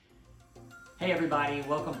Hey everybody,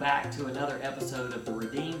 welcome back to another episode of the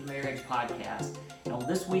Redeemed Marriage Podcast. And on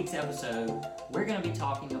this week's episode, we're going to be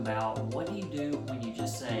talking about what do you do when you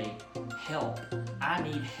just say, help, I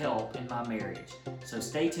need help in my marriage. So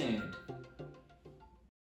stay tuned.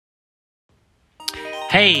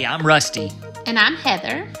 Hey, I'm Rusty. And I'm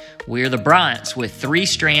Heather. We're the Bryants with Three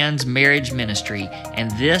Strands Marriage Ministry,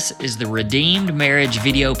 and this is the Redeemed Marriage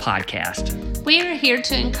Video Podcast. We are here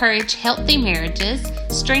to encourage healthy marriages,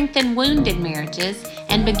 strengthen wounded marriages,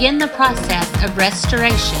 and begin the process of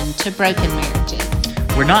restoration to broken marriages.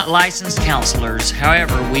 We're not licensed counselors,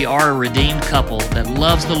 however, we are a redeemed couple that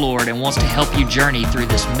loves the Lord and wants to help you journey through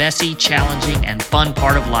this messy, challenging, and fun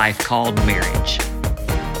part of life called marriage.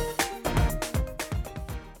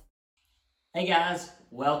 Hey guys,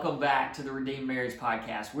 welcome back to the Redeemed Marriage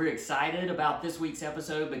Podcast. We're excited about this week's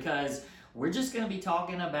episode because we're just going to be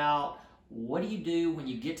talking about what do you do when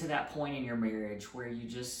you get to that point in your marriage where you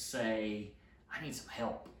just say, I need some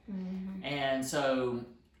help. Mm-hmm. And so,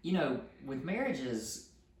 with marriages,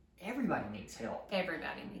 everybody needs help.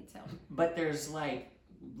 Everybody needs help. But there's like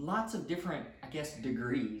lots of different,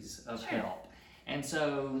 degrees of help. And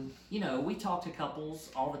so, we talk to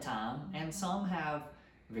couples all the time, and some have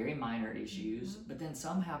very minor issues, but then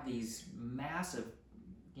some have these massive,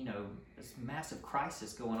 this massive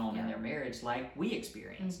crisis going on in their marriage like we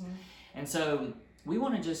experience. Mm-hmm. And so we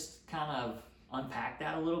want to just kind of unpack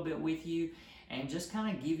that a little bit with you and just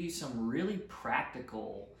kind of give you some really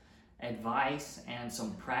practical advice and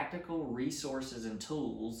some practical resources and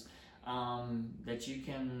tools that you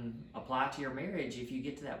can apply to your marriage if you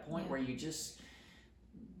get to that point where you just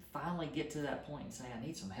finally get to that point and say, I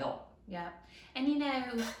need some help. Yeah. And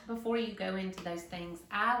before you go into those things,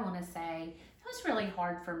 I want to say that was really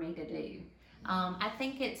hard for me to do. I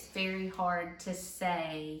think it's very hard to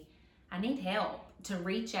say, I need help, to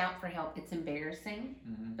reach out for help. It's embarrassing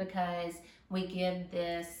because we give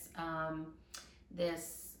this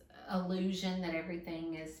this illusion that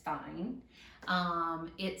everything is fine.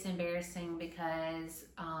 It's embarrassing because,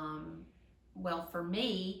 for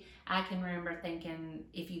me, I can remember thinking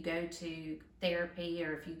if you go to therapy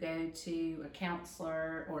or if you go to a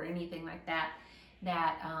counselor or anything like that,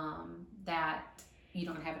 that you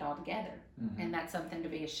don't have it all together. Mm-hmm. And that's something to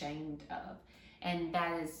be ashamed of. And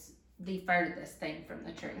that is the furthest thing from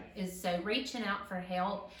the truth. Is so reaching out for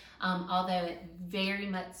help, although it very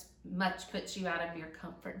much puts you out of your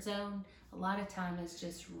comfort zone, a lot of time is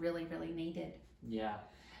just really, really needed. Yeah.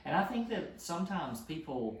 And I think that sometimes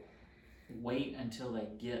people wait until they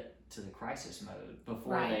get to the crisis mode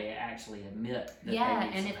before they actually admit that they need some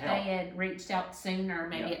help. And if they had reached out sooner,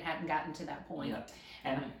 maybe it hadn't gotten to that point.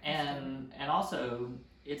 And also,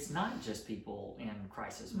 it's not just people in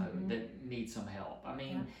crisis mode that need some help. I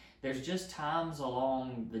mean, there's just times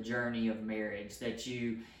along the journey of marriage that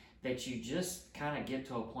you just kind of get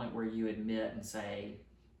to a point where you admit and say,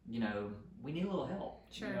 we need a little help.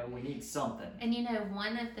 Sure. We need something. And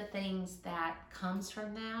one of the things that comes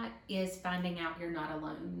from that is finding out you're not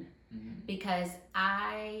alone. Mm-hmm. Because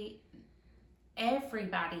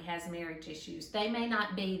everybody has marriage issues. They may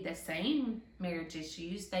not be the same marriage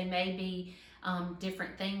issues. They may be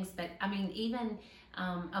different things. But even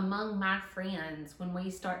among my friends, when we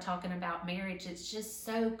start talking about marriage, it's just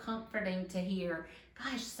so comforting to hear,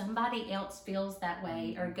 gosh, somebody else feels that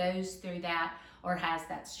way or goes through that or has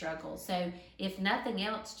that struggle. So if nothing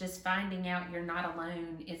else, just finding out you're not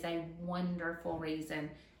alone is a wonderful reason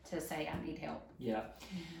to say, I need help. Yeah.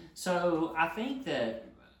 Mm-hmm. So I think that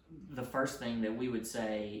the first thing that we would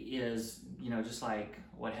say is, just like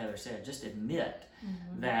what Heather said, just admit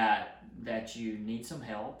that you need some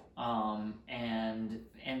help, and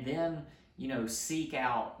then, seek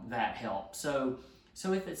out that help. So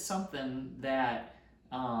if it's something that,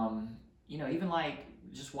 even like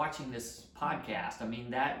just watching this podcast,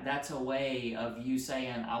 that's a way of you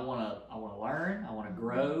saying, I want to learn, I want to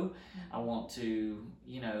grow, I want to,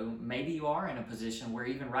 maybe you are in a position where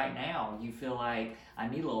even right now you feel like I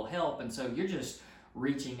need a little help, and so you're just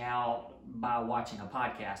reaching out by watching a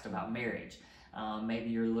podcast about marriage. Maybe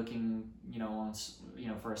you're looking,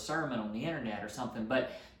 for a sermon on the internet or something,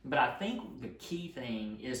 but I think the key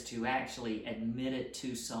thing is to actually admit it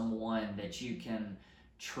to someone that you can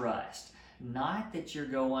trust. Not that you're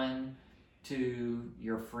going to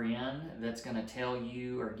your friend that's going to tell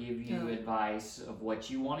you or give you advice of what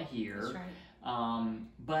you want to hear. That's right.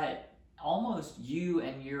 But almost you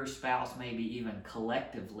and your spouse, maybe even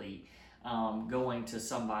collectively, going to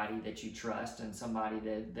somebody that you trust and somebody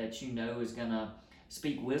that is going to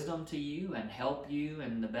speak wisdom to you and help you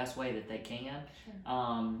in the best way that they can.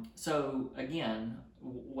 Sure. So again,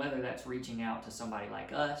 whether that's reaching out to somebody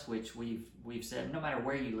like us, which we've said, no matter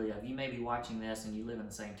where you live, you may be watching this and you live in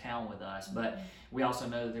the same town with us, but we also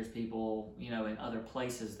know that there's people, in other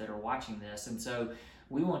places that are watching this, and so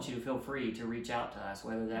we want you to feel free to reach out to us,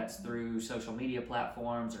 whether that's through social media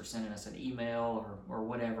platforms or sending us an email or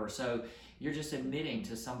whatever. So you're just admitting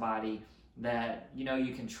to somebody that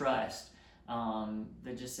you can trust,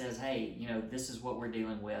 that just says, hey, this is what we're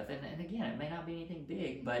dealing with. And again, it may not be anything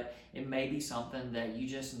big, but it may be something that you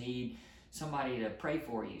just need somebody to pray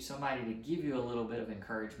for you, somebody to give you a little bit of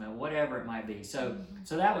encouragement, whatever it might be. So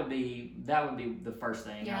so that would be the first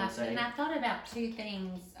thing I would say. And I thought about two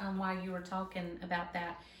things while you were talking about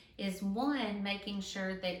that. Is one, making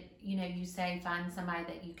sure that you say find somebody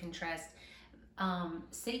that you can trust.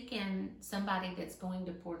 Seeking somebody that's going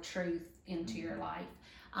to pour truth into your life.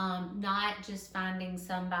 Not just finding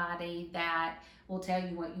somebody that will tell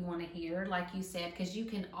you what you want to hear, like you said, because you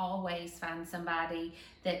can always find somebody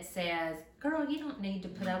that says, girl, you don't need to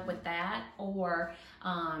put up with that, or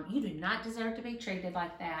you do not deserve to be treated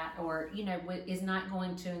like that, or is not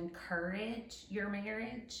going to encourage your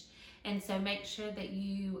marriage. And so make sure that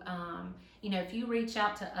you if you reach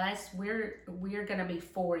out to us, we're going to be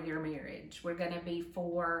for your marriage. We're going to be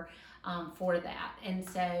for that. And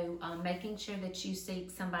so making sure that you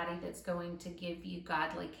seek somebody that's going to give you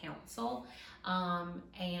godly counsel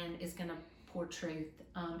and is going to pour truth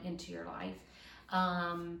into your life.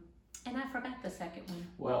 And I forgot the second one.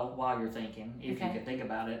 Well, while you're thinking, if you can think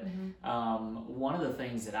about it, one of the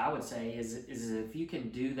things that I would say is if you can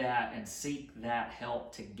do that and seek that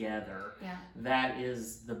help together, that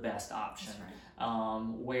is the best option. That's right.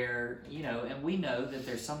 Where, and we know that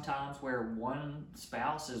there's sometimes where one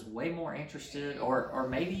spouse is way more interested or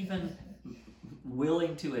maybe even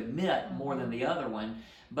willing to admit more than the other one.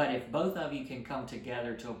 But if both of you can come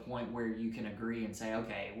together to a point where you can agree and say,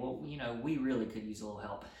 okay, well, we really could use a little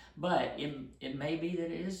help. But it may be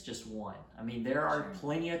that it is just one. I mean, there are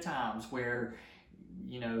plenty of times where,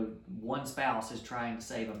 one spouse is trying to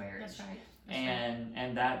save a marriage. That's right.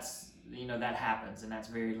 And that's, that happens, and that's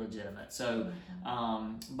very legitimate. So,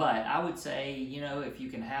 but I would say, if you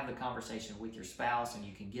can have the conversation with your spouse and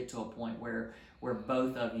you can get to a point where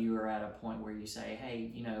both of you are at a point where you say,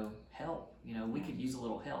 hey, help, we could use a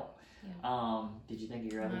little help. Yeah. Did you think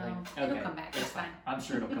of your other thing? Okay. It'll come back. It's fine. I'm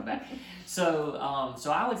sure it'll come back. So,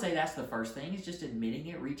 so I would say that's the first thing, is just admitting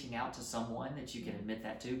it, reaching out to someone that you can admit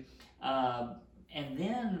that to. And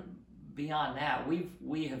then beyond that,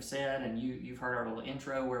 we have said, and you've heard our little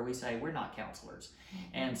intro where we say we're not counselors.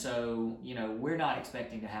 And so, we're not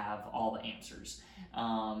expecting to have all the answers.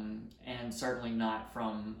 And certainly not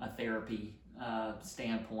from a therapy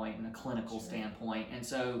standpoint and a clinical standpoint. And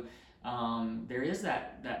so, there is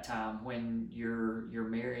that time when your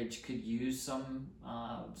marriage could use some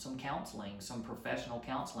counseling, some professional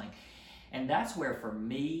counseling. And that's where, for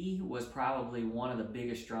me, was probably one of the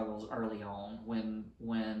biggest struggles early on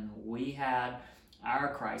when we had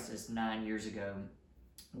our crisis 9 years ago.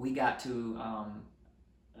 We got to,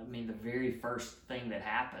 the very first thing that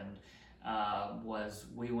happened was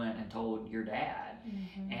we went and told your dad,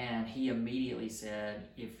 and he immediately said,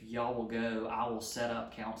 if y'all will go, I will set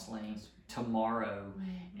up counseling tomorrow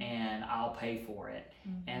and I'll pay for it.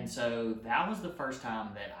 And so that was the first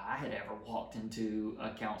time that I had ever walked into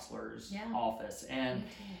a counselor's office. And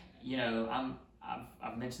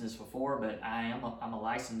I've mentioned this before, but I'm a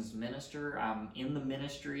licensed minister. I'm in the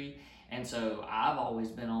ministry, and so I've always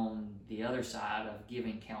been on the other side of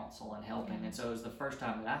giving counsel and helping. And so it was the first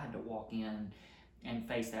time that I had to walk in and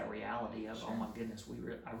face that reality of, oh my goodness,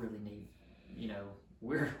 I really need,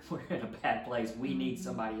 we're in a bad place. We need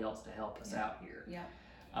somebody else to help us out here.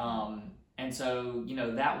 And so,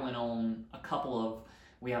 that went on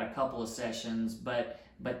we had a couple of sessions, but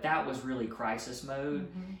that was really crisis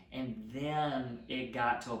mode. And then it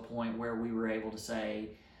got to a point where we were able to say,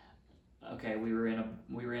 okay, we were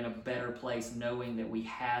in a better place, knowing that we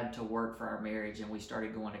had to work for our marriage, and we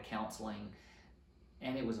started going to counseling,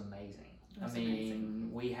 and it was amazing. Amazing.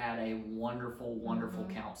 We had a wonderful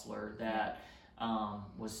counselor that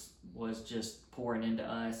was just pouring into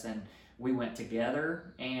us, and we went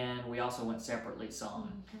together, and we also went separately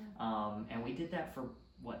some. And we did that for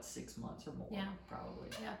 6 months or more? Probably.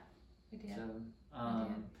 We did.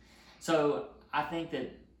 So I think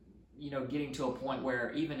that, getting to a point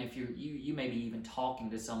where even if you may be even talking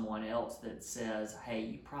to someone else that says, hey,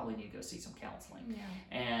 you probably need to go see some counseling.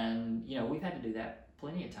 And, we've had to do that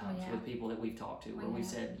plenty of times with people that we've talked to, where we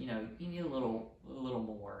said, you need a little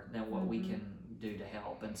more than what we can do to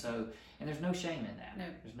help. And so, and there's no shame in that. No.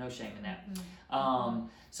 There's no shame in that. Mm-hmm.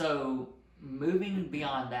 So moving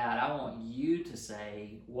beyond that, I want you to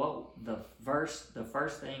say what the first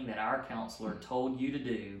thing that our counselor told you to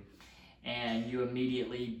do, and you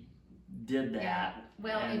immediately did that. Yeah.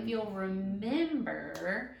 Well, if you'll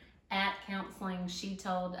remember, at counseling, she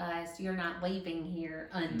told us, "You're not leaving here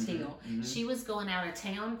until." She was going out of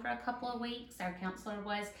town for a couple of weeks, our counselor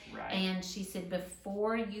was. Right. And she said,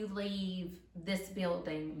 before you leave this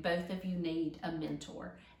building, both of you need a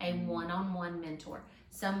mentor, a one-on-one mentor.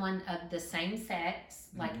 Someone of the same sex,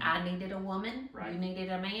 like I needed a woman, Right. you needed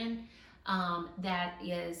a man, that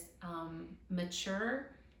is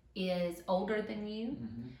mature, is older than you,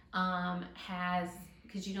 has,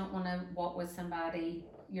 because you don't want to walk with somebody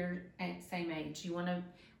your same age. You want to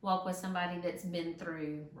walk with somebody that's been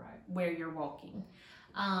through Right. where you're walking.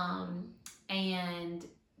 And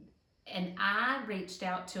I reached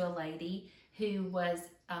out to a lady who was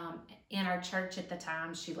in our church at the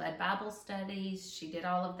time. She led Bible studies. She did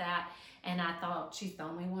all of that. And I thought, she's the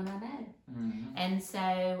only one I know. And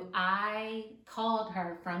so I called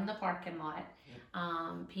her from the parking lot,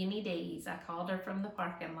 Penny D's. I called her from the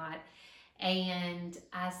parking lot. And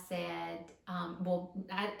I said,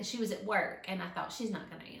 she was at work, and I thought, she's not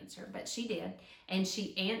going to answer, but she did. And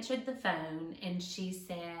she answered the phone, and she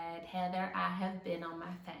said, "Heather, I have been on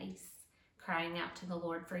my face crying out to the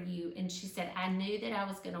Lord for you." And she said, "I knew that I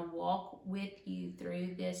was going to walk with you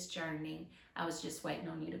through this journey. I was just waiting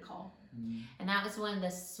on you to call." And that was one of the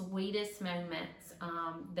sweetest moments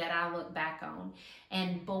that I look back on.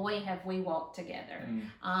 And boy, have we walked together.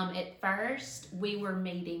 At first, we were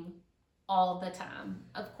meeting all the time.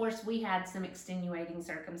 Of course, we had some extenuating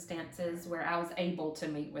circumstances where I was able to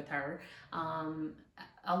meet with her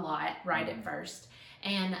a lot right at first.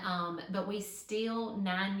 And but we still,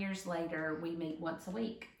 9 years later, we meet once a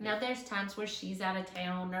week. Now there's times where she's out of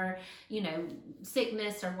town or,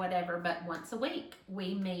 sickness or whatever, but once a week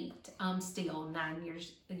we meet still 9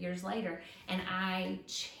 years later. And I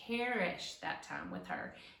cherish that time with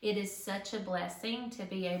her. It is such a blessing to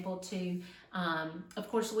be able to, of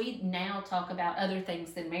course, we now talk about other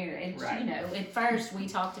things than marriage. Right. At first we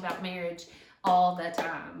talked about marriage all the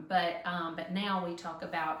time, but now we talk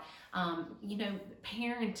about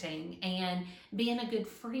parenting and being a good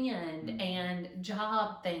friend and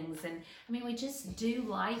job things, and we just do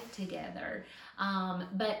life together.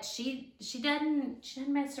 But she doesn't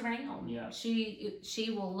mess around. Yeah.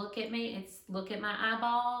 She will look at me, look at my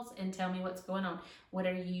eyeballs and tell me what's going on. What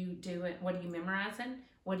are you doing? What are you memorizing?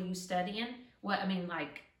 What are you studying?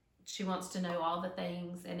 She wants to know all the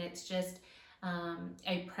things, and it's just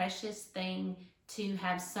a precious thing to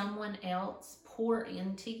have someone else pour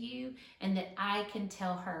into you, and that I can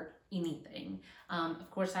tell her anything. Of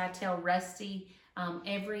course, I tell Rusty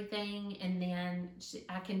everything, and then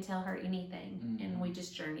I can tell her anything, and we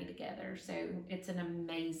just journey together. So it's an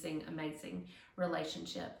amazing, amazing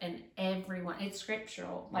relationship, and it's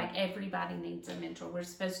scriptural. Like, everybody needs a mentor. We're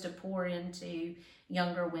supposed to pour into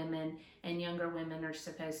younger women, and younger women are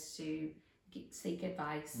supposed to seek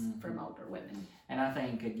advice from older women. And I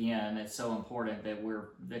think, again, it's so important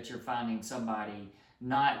that you're finding somebody,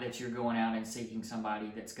 not that you're going out and seeking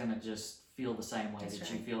somebody that's going to just feel the same way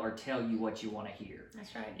you feel or tell you what you want to hear.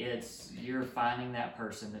 That's right. You're finding that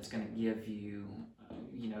person that's going to give you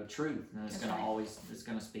truth, and it's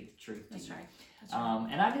going to speak the truth to you. Right. That's right.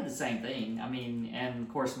 And I did the same thing. And of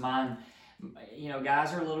course mine,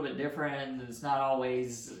 guys are a little bit different. It's not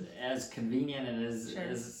always as convenient and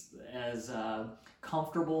as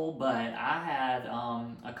comfortable, but I had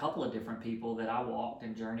a couple of different people that I walked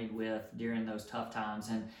and journeyed with during those tough times,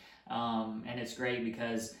 and it's great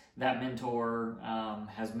because that mentor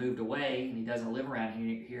has moved away and he doesn't live around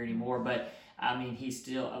here anymore, but he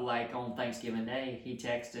still, like on Thanksgiving Day, he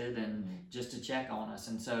texted and just to check on us,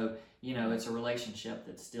 and so it's a relationship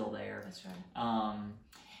that's still there. That's right.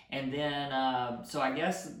 And then, so I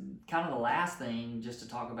guess kind of the last thing just to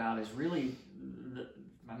talk about is really,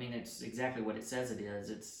 it's exactly what it says it is.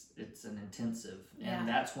 It's an intensive. And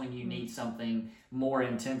that's when you need something more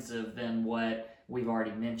intensive than what we've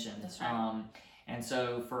already mentioned. That's right. And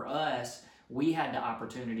so for us, we had the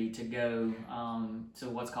opportunity to go to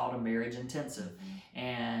what's called a marriage intensive.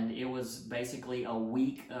 And it was basically a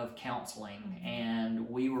week of counseling. And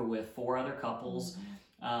we were with 4 other couples.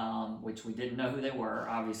 Which we didn't know who they were,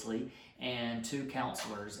 obviously, and 2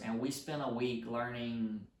 counselors, and we spent a week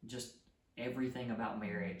learning just everything about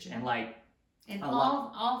marriage, and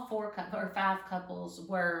all 4 or 5 couples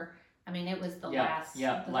were I mean, it was the Yeah, last.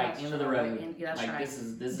 yeah, the like last end of the straw. road. That's Like right. this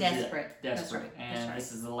is Desperate. it. That's Desperate. right. And That's right.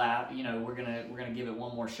 this is the last. You know, we're gonna give it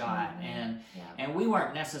one more shot. Mhm. And we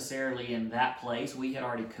weren't necessarily in that place. We had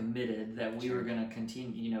already committed that we Sure. were gonna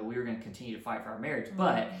continue. You know, we were gonna continue to fight for our marriage.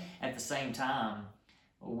 But at the same time,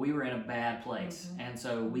 we were in a bad place, and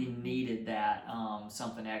so we needed that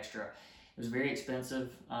something extra. It was very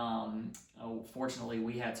expensive. Fortunately,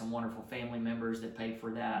 we had some wonderful family members that paid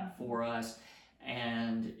for that for us,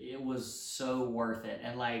 and it was so worth it.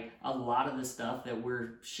 And like a lot of the stuff that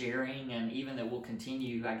we're sharing, and even that we'll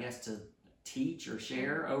continue, I guess, to teach or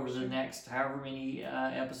share over the next however many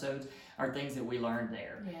episodes, are things that we learned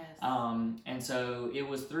there. Yes. And so it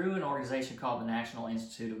was through an organization called the National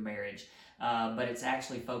Institute of Marriage. But it's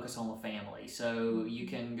actually Focus on the Family. So you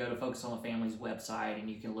can go to Focus on the Family's website and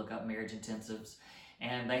you can look up marriage intensives.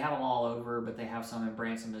 And they have them all over, but they have some in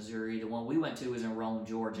Branson, Missouri. The one we went to was in Rome,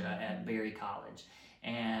 Georgia at Berry College.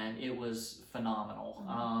 And it was phenomenal.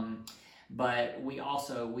 But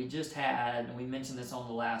we just had, and we mentioned this on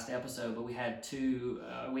the last episode, but we had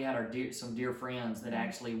some dear friends that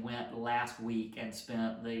actually went last week and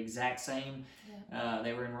spent the exact same,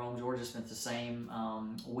 they were in Rome, Georgia, spent the same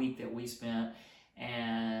week that we spent,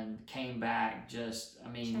 and came back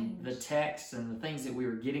Changed. the texts and the things that we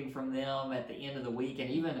were getting from them at the end of the week, and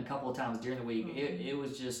even a couple of times during the week, it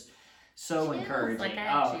was just so Chills, encouraging.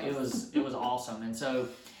 like It was awesome. And so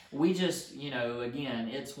we just, again,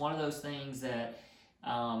 it's one of those things that,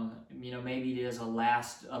 maybe it is a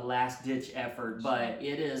last ditch effort, but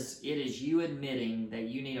it is you admitting that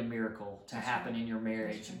you need a miracle to happen in your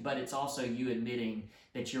marriage, but it's also you admitting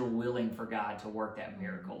that you're willing for God to work that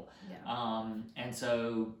miracle. And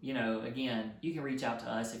so, again, you can reach out to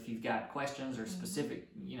us if you've got questions or specific,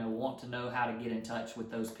 want to know how to get in touch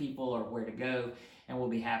with those people or where to go, and we'll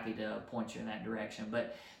be happy to point you in that direction.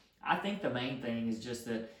 But I think the main thing is just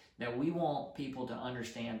that we want people to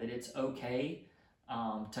understand that it's okay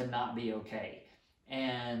to not be okay.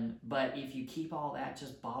 But if you keep all that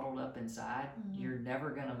just bottled up inside, you're never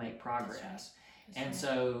going to make progress.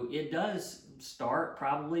 So it does start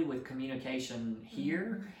probably with communication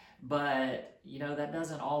here, but that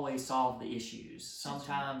doesn't always solve the issues.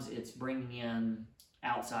 Sometimes it's bringing in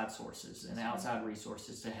outside sources and outside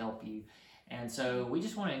resources to help you. And so we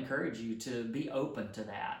just want to encourage you to be open to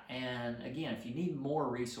that. And again, if you need more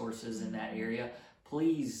resources in that area,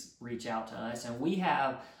 please reach out to us. And we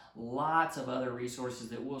have lots of other resources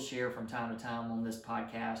that we'll share from time to time on this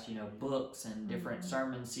podcast, books and different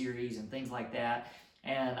sermon series and things like that.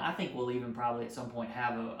 And I think we'll even probably at some point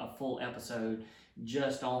have a full episode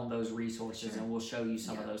just on those resources, and we'll show you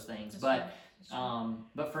some of those things. But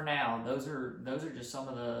for now, those are just some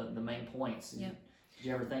of the main points. Did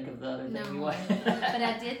you ever think of the other thing? No, but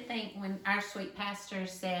I did think when our sweet pastor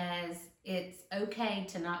says it's okay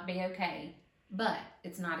to not be okay, but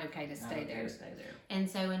it's not okay to stay there. And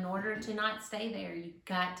so in order to not stay there, you've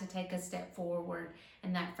got to take a step forward,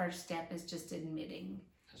 and that first step is just admitting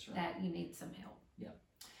that you need some help.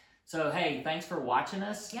 So, hey, thanks for watching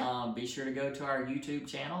us. Be sure to go to our YouTube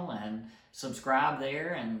channel and subscribe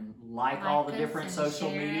there and like all the different social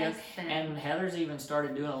media. And Heather's even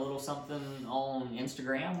started doing a little something on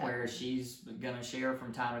Instagram where she's going to share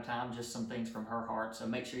from time to time just some things from her heart. So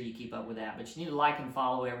make sure you keep up with that. But you need to like and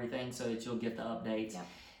follow everything so that you'll get the updates.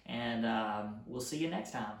 And we'll see you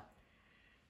next time.